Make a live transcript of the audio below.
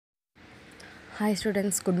Hi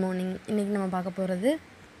students, good morning. இன்னைக்கு நம்ம பார்க்க போகிறது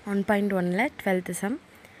 1.1ல 12th sum.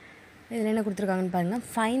 இதில் என்ன கொடுத்துருக்காங்கன்னு பாருங்கள்.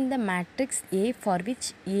 Find the matrix A for which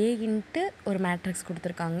A into ஒரு மேட்ரிக்ஸ்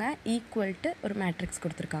கொடுத்துருக்காங்க ஈக்குவல் டு ஒரு மேட்ரிக்ஸ்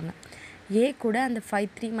கொடுத்துருக்காங்க. A கூட அந்த 5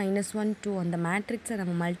 3 -1 2 அந்த மேட்ரிக்ஸை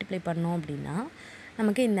நம்ம மல்டிப்ளை பண்ணோம் அப்படின்னா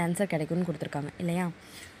நமக்கு இந்த ஆன்சர் கிடைக்கும்னு கொடுத்துருக்காங்க இல்லையா.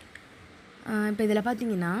 இப்போ இதில்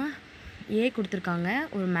பார்த்தீங்கன்னா A கொடுத்துருக்காங்க,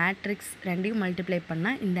 ஒரு மேட்ரிக்ஸ் ரெண்டையும் மல்டிப்ளை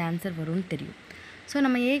பண்ணால் இந்த ஆன்சர் வரும்னு தெரியும். ஸோ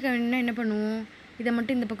நம்ம ஏக்கு வேணும்னா என்ன பண்ணுவோம், இதை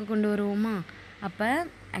மட்டும் இந்த பக்கம் கொண்டு வருவோமா. அப்போ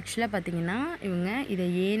ஆக்சுவலாக பார்த்திங்கன்னா இவங்க இதை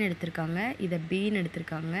ஏன்னு எடுத்திருக்காங்க, இதை பின்னு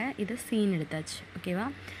எடுத்திருக்காங்க, இதை சின்னு எடுத்தாச்சு. ஓகேவா.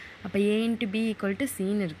 அப்போ A into B equal to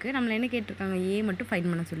சின்னு இருக்குது. நம்மளை என்ன கேட்டிருக்காங்க, ஏ மட்டும் ஃபைண்ட்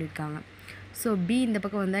பண்ண சொல்லியிருக்காங்க. ஸோ பி இந்த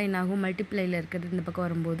பக்கம் வந்தால் என்ன ஆகும், மல்டிப்ளையில் இருக்கிறது இந்த பக்கம்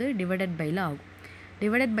வரும்போது டிவைடட் பையில் ஆகும்.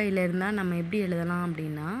 டிவைடட் பையில் இருந்தால் நம்ம எப்படி எழுதலாம்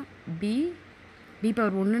அப்படின்னா பி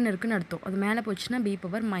பவர் 1ன்னு இருக்குன்னு அர்த்தம். அது மேலே போச்சுன்னா பி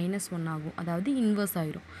பவர் -1 ஆகும், அதாவது இன்வர்ஸ்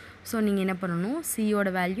ஆகிடும். ஸோ நீங்கள் என்ன பண்ணணும், சியோட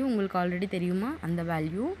வேல்யூ உங்களுக்கு ஆல்ரெடி தெரியுமா, அந்த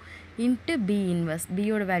வேல்யூ இன்ட்டு பி இன்வர்ஸ்.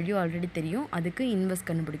 பியோட வேல்யூ ஆல்ரெடி தெரியும், அதுக்கு இன்வர்ஸ்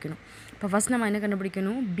கண்டுபிடிக்கணும். இப்போ ஃபஸ்ட் நம்ம என்ன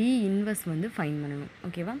கண்டுபிடிக்கணும், பி இன்வர்ஸ் வந்து ஃபைன் பண்ணணும்.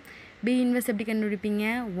 ஓகேவா. பி இன்வர்ஸ் எப்படி கண்டுபிடிப்பீங்க,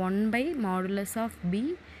 1/mod of B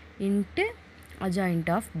into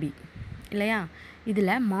adjoint of B இல்லையா.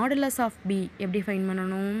 இதில் மாடுலஸ் ஆஃப் பி எப்படி ஃபைன்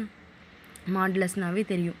பண்ணணும், மாடுலஸ்னாவே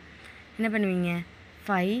தெரியும். என்ன பண்ணுவீங்க,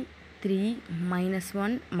 5 3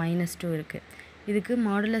 -1 -2 இருக்குது. இதுக்கு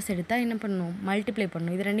மாடுலஸ் எடுத்தால் என்ன பண்ணணும், மல்டிப்ளை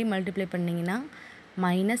பண்ணணும். இது ரெண்டையும் மல்டிப்ளை பண்ணிங்கன்னா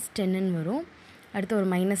 -10ன்னு வரும். அடுத்து ஒரு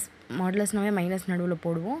மைனஸ், மாடுலஸ்னாவே மைனஸ் நடுவில்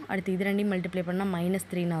போடுவோம். அடுத்து இது ரெண்டையும் மல்டிப்ளை பண்ணால்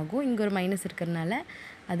 -3ன்னு ஆகும். இங்கே ஒரு மைனஸ் இருக்கிறதுனால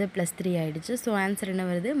அது +3 ஆகிடுச்சு. ஸோ ஆன்சர் என்ன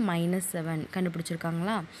வருது, -7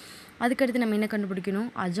 கண்டுபிடிச்சிருக்காங்களா. அதுக்கடுத்து நம்ம என்ன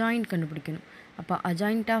கண்டுபிடிக்கணும், அஜாயிண்ட் கண்டுபிடிக்கணும். அப்போ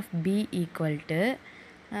adjoint of B equal to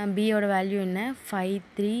பியோட வேல்யூ என்ன, 5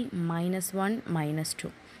 3 -1 -2.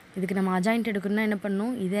 இதுக்கு நம்ம அஜாயிண்ட் எடுக்கணும்னா என்ன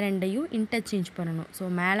பண்ணணும், இதை ரெண்டையும் இன்டர்சேஞ்ச் பண்ணணும். ஸோ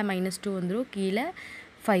மேலே -2 வந்துடும், கீழே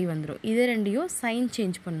 5 வந்துடும். இது ரெண்டையும் சைன்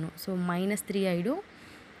சேஞ்ச் பண்ணணும். ஸோ -3 ஆகிடும்,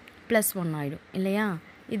 +1 ஆகிடும் இல்லையா.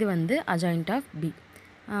 இது வந்து அஜாயிண்ட் ஆஃப் பி.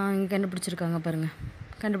 இங்கே கண்டுபிடிச்சிருக்காங்க பாருங்கள்,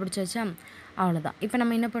 கண்டுபிடிச்சாச்சா, அவ்வளோதான். இப்போ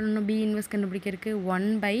நம்ம என்ன பண்ணணும், பி இன்வெர்ஸ் கண்டுபிடிக்கிறதுக்கு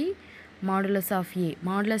 1/mod ஆஃப் ஏ,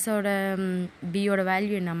 மாடுலஸோட பியோட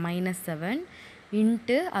வேல்யூ என்ன -7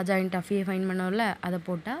 into adjoint of A fine பண்ணோம்ல, அதை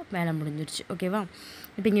போட்டால் வேலை முடிஞ்சிடுச்சு. ஓகேவா.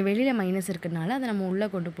 இப்போ இங்கே வெளியில் மைனஸ் இருக்கிறதுனால அதை நம்ம உள்ளே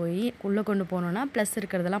கொண்டு போனோன்னா ப்ளஸ்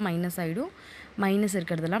இருக்கிறதெல்லாம் மைனஸ் ஆகிடும், மைனஸ்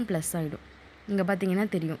இருக்கிறதெல்லாம் ப்ளஸ் ஆகிடும். இங்கே பார்த்தீங்கன்னா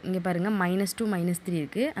தெரியும், இங்கே பாருங்கள் -2 -3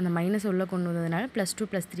 இருக்குது. அந்த மைனஸ் உள்ளே கொண்டு வந்ததுனால +2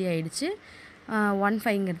 +3 ஆகிடுச்சு.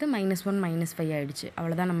 1/5ங்கிறது -1 -5 ஆகிடுச்சு.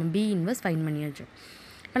 அவ்வளோதான், நம்ம பி இன்வெர்ஸ் ஃபைன் பண்ணியாச்சு.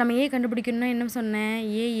 இப்போ நம்ம ஏ கண்டுபிடிக்கணும்னா என்ன சொன்னேன்,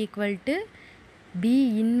 ஏ equal to be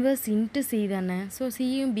inverse into C தானே. ஸோ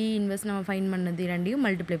சியும் பி இன்வெர்ஸ் நம்ம ஃபைன் பண்ணது ரெண்டையும்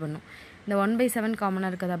மல்டிப்ளை பண்ணணும். இந்த 1/7 காமனாக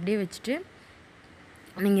இருக்கிறது அப்படியே வச்சுட்டு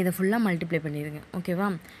நீங்கள் இதை ஃபுல்லாக மல்டிப்ளை பண்ணிடுங்க. ஓகேவா.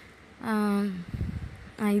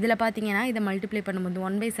 இதில் பார்த்தீங்கன்னா இதை மல்டிப்ளை பண்ணும்போது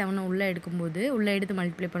 1/7 உள்ளே எடுத்து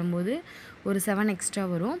மல்டிப்ளை பண்ணும்போது ஒரு 7 எக்ஸ்ட்ரா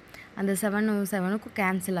வரும். அந்த 7க்கும்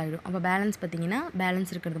கேன்சல் ஆகிடும். அப்போ பேலன்ஸ் பார்த்தீங்கன்னா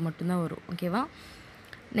பேலன்ஸ் இருக்கிறது மட்டும்தான் வரும். ஓகேவா.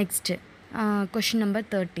 Next question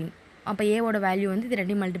number 13. அப்போ ஏவோட வேல்யூ வந்து இது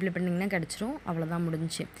ரெண்டையும் மல்டிப்ளை பண்ணிங்கன்னா கிடச்சிரும். அவ்வளோதான்,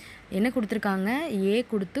 முடிஞ்சிச்சு. என்ன கொடுத்துருக்காங்க, ஏ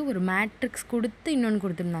கொடுத்து ஒரு மேட்ரிக்ஸ் கொடுத்து இன்னொன்று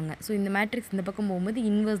கொடுத்துருந்தாங்க. ஸோ இந்த மேட்ரிக்ஸ் இந்த பக்கம் போகும்போது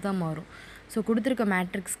இன்வெர்ஸ் தான் மாறும். ஸோ கொடுத்துருக்க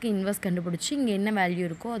மேட்ரிக்ஸ்க்கு இன்வெர்ஸ் கண்டுபிடிச்சி இங்கே என்ன வேல்யூ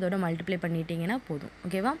இருக்கோ அதோட மல்டிப்ளை பண்ணிட்டீங்கன்னா போதும்.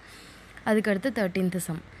 ஓகேவா. அதுக்கடுத்து 13th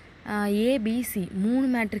சம். ஏபிசி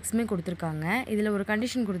 3 மேட்ரிக்ஸுமே கொடுத்துருக்காங்க. இதில் ஒரு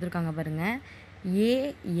கண்டிஷன் கொடுத்துருக்காங்க பாருங்கள்,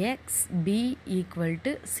 ஏஎக்ஸ்பி ஈக்குவல்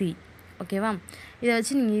டு சி. ஓகேவா. இதை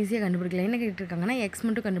வச்சு நீங்கள் ஈஸியாக கண்டுபிடிக்கலாம். என்ன கேட்டிருக்காங்கன்னா எக்ஸ்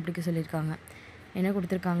மட்டும் கண்டுபிடிக்க சொல்லியிருக்காங்க. என்ன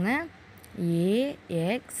கொடுத்துருக்காங்க,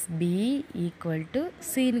 ஏஎக்ஸ்பி ஈக்குவல் டு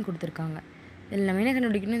சின்னு கொடுத்துருக்காங்க. இதில் நம்ம என்ன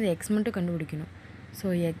கண்டுபிடிக்கணும், இந்த எக்ஸ் மட்டும் கண்டுபிடிக்கணும். ஸோ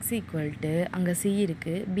எக்ஸ் ஈக்குவல் டு அங்கே சி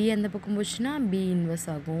இருக்குது, பி அந்த பக்கம் போச்சுன்னா பி இன்வெர்ஸ்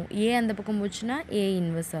ஆகும், ஏ அந்த பக்கம் போச்சுன்னா ஏ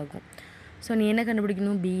இன்வெர்ஸ் ஆகும். ஸோ நீ என்ன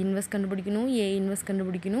கண்டுபிடிக்கணும், பி இன்வெர்ஸ் கண்டுபிடிக்கணும், ஏ இன்வெர்ஸ்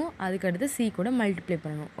கண்டுபிடிக்கணும், அதுக்கடுத்து சி கூட மல்டிப்ளை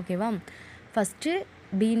பண்ணணும். ஓகேவா. ஃபஸ்ட்டு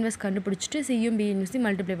பி இன்வெர்ஸ் கண்டுபிடிச்சிட்டு சியும் பி இன்வெர்ஸையும்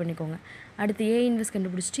மல்டிப்ளை பண்ணிக்கோங்க. அடுத்து ஏ இன்வெர்ஸ்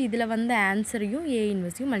கண்டுபிடிச்சிட்டு இதில் வந்த ஆன்சரையும் ஏ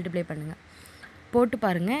இன்வெர்ஸையும் மல்டிப்ளை பண்ணுங்கள். போட்டு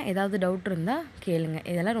பாருங்கள், ஏதாவது டவுட் இருந்தால் கேளுங்க.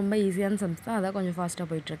 இதெல்லாம் ரொம்ப ஈஸியான சம்ஸ் தான், அதான் கொஞ்சம் ஃபாஸ்ட்டாக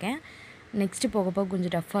போயிட்டுருக்கேன். நெக்ஸ்ட்டு போக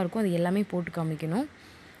கொஞ்சம் டஃப்பாக இருக்கும், அது எல்லாமே போட்டு காமிக்கணும்.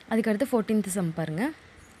 அதுக்கடுத்து 14th சம் பாருங்கள்.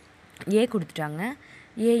 ஏ கொடுத்துட்டாங்க,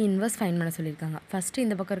 ஏ இன்வெர்ஸ் ஃபைன் பண்ண சொல்லியிருக்காங்க. ஃபஸ்ட்டு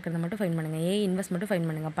இந்த பக்கம் இருக்கிறத மட்டும் ஃபைன் பண்ணுங்கள், ஏ இன்வெர்ஸ் மட்டும் ஃபைன்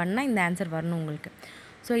பண்ணுங்கள். பண்ணால் இந்த ஆன்சர் வரணும் உங்களுக்கு.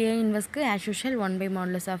 So A இன்வெர்ஸ்க்கு as usual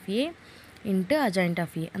 1/mod of A into adjoint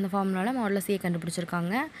of ஏ, அந்த ஃபார்முலாவில் மாடுலஸ் ஏ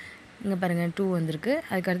கண்டுபிடிச்சிருக்காங்க. இங்கே பாருங்கள் 2 வந்திருக்கு.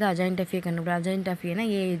 அதுக்கடுத்து adjoint of A adjoint of ஏனா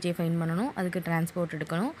ஏஜே ஃபைன் பண்ணணும், அதுக்கு டிரான்ஸ்போர்ட்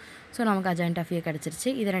எடுக்கணும். ஸோ நமக்கு அஜாயிண்ட் ஆஃப் ஏ கிடச்சிருச்சு.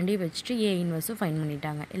 இதை ரெண்டையும் வச்சுட்டு ஏ இன்வெர்ஸும் ஃபைன்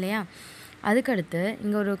பண்ணிட்டாங்க இல்லையா. அதுக்கடுத்து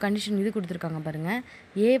இங்கே ஒரு கண்டிஷன் இது கொடுத்துருக்காங்க பாருங்கள்,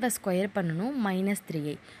 ஏவை ஸ்கொயர் பண்ணணும்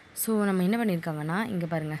 -3a. ஸோ நம்ம என்ன பண்ணியிருக்காங்கன்னா இங்கே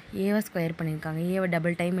பாருங்கள், ஏவை ஸ்கொயர் பண்ணியிருக்காங்க, ஏவை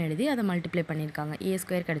டபுள் டைம் எழுதி அதை மல்டிப்ளை பண்ணியிருக்காங்க, ஏ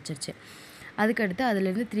ஸ்கொயர் கிடச்சிருச்சு. அதுக்கடுத்து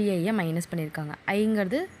அதுலேருந்து 3ஐயை மைனஸ் பண்ணியிருக்காங்க.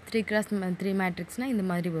 ஐங்கிறது 3x3 மேட்ரிக்ஸ்னால் இந்த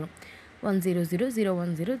மாதிரி வரும் 1 0 0 0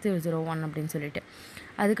 1 0 0 0 1 அப்படின்னு சொல்லிட்டு.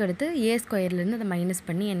 அதுக்கடுத்து ஏ ஸ்கொயர்லேருந்து அதை மைனஸ்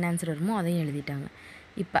பண்ணி என்ன ஆன்சர் வருமோ அதையும் எழுதிட்டாங்க.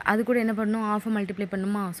 இப்போ அது கூட என்ன பண்ணணும், ஆஃபை மல்டிப்ளை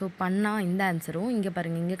பண்ணுமா. ஸோ பண்ணால் இந்த ஆன்சரும் இங்கே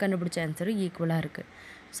பாருங்கள் இங்கே கண்டுபிடிச்ச ஆன்சரும் ஈக்குவலாக இருக்குது.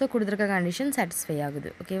 ஸோ கொடுத்துருக்க கண்டிஷன் சாட்டிஸ்ஃபை ஆகுது.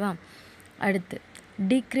 ஓகேவா. அடுத்து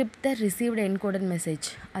டீக்ரிப்ட் த ரிசீவ்டு என்கோடட் மெசேஜ்.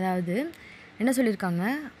 அதாவது என்ன சொல்லியிருக்காங்க,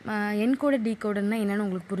 என்கோடட் டீகோடட்னா என்னென்னு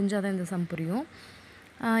உங்களுக்கு புரிஞ்சால் தான் இந்த சம் புரியும்.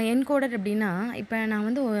 என்கோடட் அப்படின்னா இப்போ நான்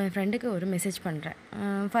வந்து என் ஃப்ரெண்டுக்கு ஒரு மெசேஜ் பண்ணுறேன்.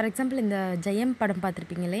 ஃபார் எக்ஸாம்பிள் இந்த ஜெயம் படம்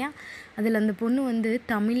பார்த்துருப்பீங்க இல்லையா, அதில் அந்த பொண்ணு வந்து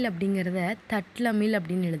தமிழ் அப்படிங்கிறத தட்லமிழ்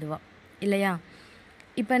அப்படின்னு எழுதுவாள் இல்லையா.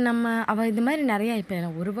 இப்போ அவள் இது மாதிரி நிறையா இப்போ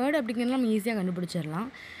ஒரு வேர்டு அப்படிங்கிறது நம்ம ஈஸியாக கண்டுபிடிச்சிடலாம்.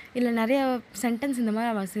 இல்லை நிறையா சென்டென்ஸ் இந்த மாதிரி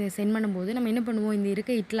அவள் சென்ட் பண்ணும்போது நம்ம என்ன பண்ணுவோம், இந்த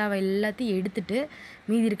இருக்க இட்லாவை எல்லாத்தையும் எடுத்துகிட்டு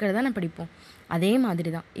மீதி இருக்கிறத நான் படிப்போம். அதே மாதிரி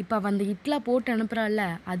தான் இப்போ அவள் அந்த இட்லா போட்டு அனுப்புகிறாள்ல,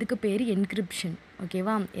 அதுக்கு பேர் என்கிரிப்ஷன்.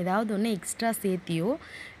 ஓகேவா. ஏதாவது ஒன்று எக்ஸ்ட்ரா சேர்த்தியோ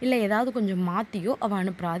இல்லை ஏதாவது கொஞ்சம் மாற்றியோ அவள்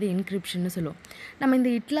அனுப்புகிறா, அது என்கிரிப்ஷன்னு சொல்லுவோம். நம்ம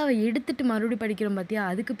இந்த இட்லாவை எடுத்துகிட்டு மறுபடியும் படிக்கிறோம் பார்த்தியா,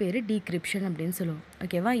 அதுக்கு பேர் டீக்ரிப்ஷன் அப்படின்னு சொல்லுவோம்.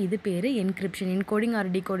 ஓகேவா. இது பேர் என்கிரிப்ஷன். என்கோடிங்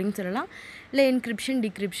ஆர் டீகோடிங் சொல்லலாம், இல்லை என்கிரிப்ஷன்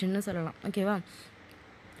டீக்ரிப்ஷன்னு சொல்லலாம். ஓகேவா.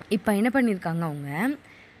 இப்போ என்ன பண்ணியிருக்காங்க அவங்க,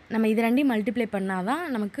 நம்ம இது ரெண்டையும் மல்டிப்ளை பண்ணால் தான்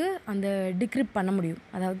நமக்கு அந்த டிக்ரிப்ட் பண்ண முடியும்.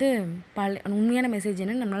 அதாவது உண்மையான மெசேஜ்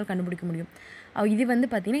என்னன்னு நம்மளால் கண்டுபிடிக்க முடியும். இது வந்து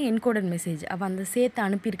பார்த்திங்கன்னா என்கோடட் மெசேஜ். அவள் அந்த சேர்த்து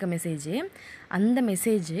அனுப்பியிருக்க மெசேஜ், அந்த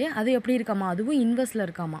மெசேஜ் அது எப்படி இருக்காமா, அதுவும் இன்வர்ஸில்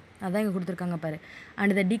இருக்காமா. அதான் இங்கே கொடுத்துருக்காங்க பாரு.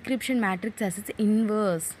 And the decryption matrix as it's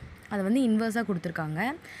inverse, அதை வந்து இன்வர்ஸாக கொடுத்துருக்காங்க.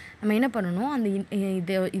 நம்ம என்ன பண்ணணும், அந்த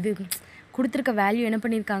இது கொடுத்துருக்க வேல்யூ என்ன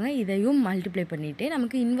பண்ணியிருக்காங்க, இதையும் மல்டிப்ளை பண்ணிவிட்டு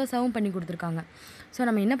நமக்கு இன்வர்ஸாகவும் பண்ணி கொடுத்துருக்காங்க. ஸோ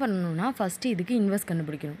நம்ம என்ன பண்ணணும்னா ஃபஸ்ட்டு இதுக்கு இன்வர்ஸ்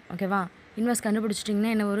கண்டுபிடிக்கணும். ஓகேவா. இன்வர்ஸ்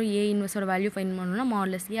கண்டுபிடிச்சிட்டிங்கன்னா என்ன வரும், ஏ இன்வர்ஸோட வேல்யூ ஃபைன் பண்ணணும்னா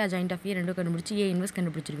மாடலஸ் ஏ அஜாயிண்ட் ஆஃப் ஏ ரெண்டும் கண்டுபிடிச்சி ஏ இன்வர்ஸ்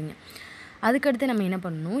கண்டுபிடிச்சிருவீங்க. அதுக்கடுத்து நம்ம என்ன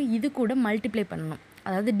பண்ணணும், இது கூட மல்டிப்ளை பண்ணணும்.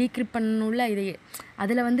 அதாவது டீக்ரிப்ட் பண்ணணும்ல, இதை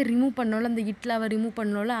அதில் வந்து ரிமூவ் பண்ணோம்ல, அந்த இட்லாவை ரிமூவ்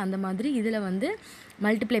பண்ணோம்ல, அந்த மாதிரி இதில் வந்து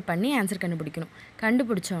மல்டிப்ளை பண்ணி ஆன்சர் கண்டுபிடிக்கணும்.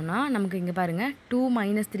 கண்டுபிடிச்சோன்னா நமக்கு இங்கே பாருங்கள் 2 -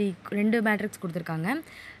 3 2 மேட்ரிக்ஸ் கொடுத்துருக்காங்க.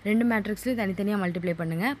 2 மேட்ரிக்ஸ்லையும் தனித்தனியாக மல்டிப்ளை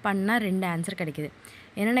பண்ணால் 2 ஆன்சர் கிடைக்கிது.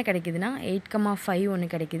 என்னென்ன கிடைக்குதுன்னா 8,5 ஒன்று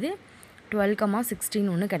கிடைக்கிது, 12,16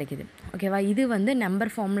 ஒன்று கிடைக்கிது. ஓகேவா. இது வந்து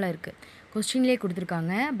நம்பர் ஃபார்மில் இருக்குது. கொஸ்டின்லேயே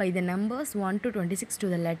கொடுத்துருக்காங்க by the numbers 1 to 26 to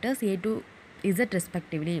the letters A to Z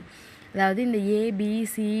respectively. அதாவது இந்த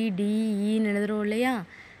ABCDEன்னு எழுதுகிறோம் இல்லையா,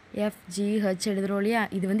 FGH எழுதுகிறோம் இல்லையா,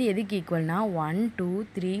 இது வந்து எதுக்கு ஈக்குவல்னா 1 2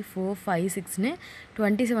 3 4 5 6ன்னு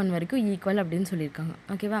 27 வரைக்கும் ஈக்குவல் அப்படின்னு சொல்லியிருக்காங்க.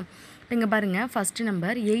 ஓகேவா. இப்போ இங்கே பாருங்கள் ஃபஸ்ட்டு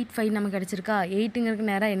நம்பர் 8 5 நமக்கு கிடச்சிருக்கா.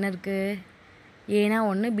 8ங்கிறதுக்கு நேராக என்ன இருக்குது, ஏனா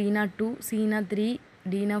 1, பீனா 2, சீனா 3,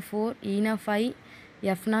 டீனா 4, ஈனா 5,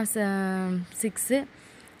 எஃப்னா 6,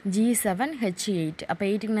 G7, H8. அப்போ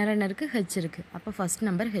 8க்கு நேரம் என்ன இருக்குது, ஹெச் இருக்குது. அப்போ ஃபஸ்ட்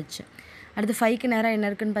நம்பர் ஹெச். அடுத்து 5க்கு நேரம் என்ன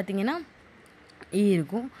இருக்குதுன்னு பார்த்தீங்கன்னா இ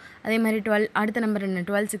இருக்கும். அதே மாதிரி 12 அடுத்த நம்பர் என்ன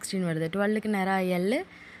 12 16 வருது. 12க்கு நேரம் எல்,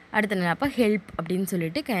 அடுத்த நேரம் அப்போ ஹெல்ப் அப்படின்னு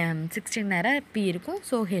சொல்லிட்டு 16 நேரம் பி இருக்கும்.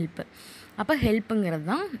 So help. அப்போ ஹெல்ப்புங்கிறது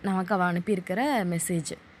தான் நமக்கு அவள் அனுப்பியிருக்கிற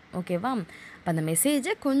மெசேஜ். ஓகேவா. அப்போ அந்த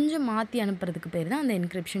மெசேஜை கொஞ்சம் மாற்றி அனுப்புறதுக்கு பேர் தான் அந்த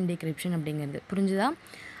என்கிரிப்ஷன் டீக்ரிப்ஷன் அப்படிங்கிறது. புரிஞ்சுதா.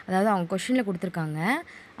 அதாவது அவங்க கொஷினில் கொடுத்துருக்காங்க,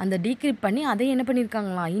 அந்த டீக்ரிப்ட் பண்ணி அதை என்ன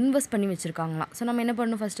பண்ணியிருக்காங்களாம், இன்வெஸ்ட் பண்ணி வச்சுருக்காங்களாம். ஸோ நம்ம என்ன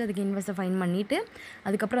பண்ணணும், ஃபஸ்ட்டு அதுக்கு இன்வெஸ்ட்டை ஃபைன் பண்ணிவிட்டு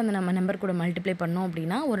அதுக்கப்புறம் அந்த நம்ம நம்பர் கூட மல்டிப்ளை பண்ணோம்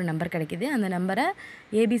அப்படின்னா ஒரு நம்பர் கிடைக்கிது. அந்த நம்பரை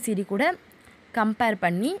ஏபிசிடி கூட கம்பேர்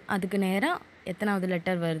பண்ணி அதுக்கு நேராக எத்தனாவது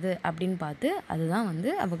லெட்டர் வருது அப்படின்னு பார்த்து அதுதான் வந்து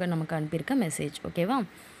அவங்க நமக்கு அனுப்பியிருக்க மெசேஜ். ஓகேவா.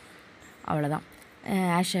 அவ்வளோதான்.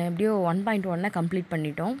 எப்படியோ 1.1 கம்ப்ளீட்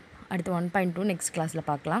பண்ணிட்டோம். அடுத்து 1.2 நெக்ஸ்ட் கிளாஸில்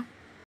பார்க்கலாம்.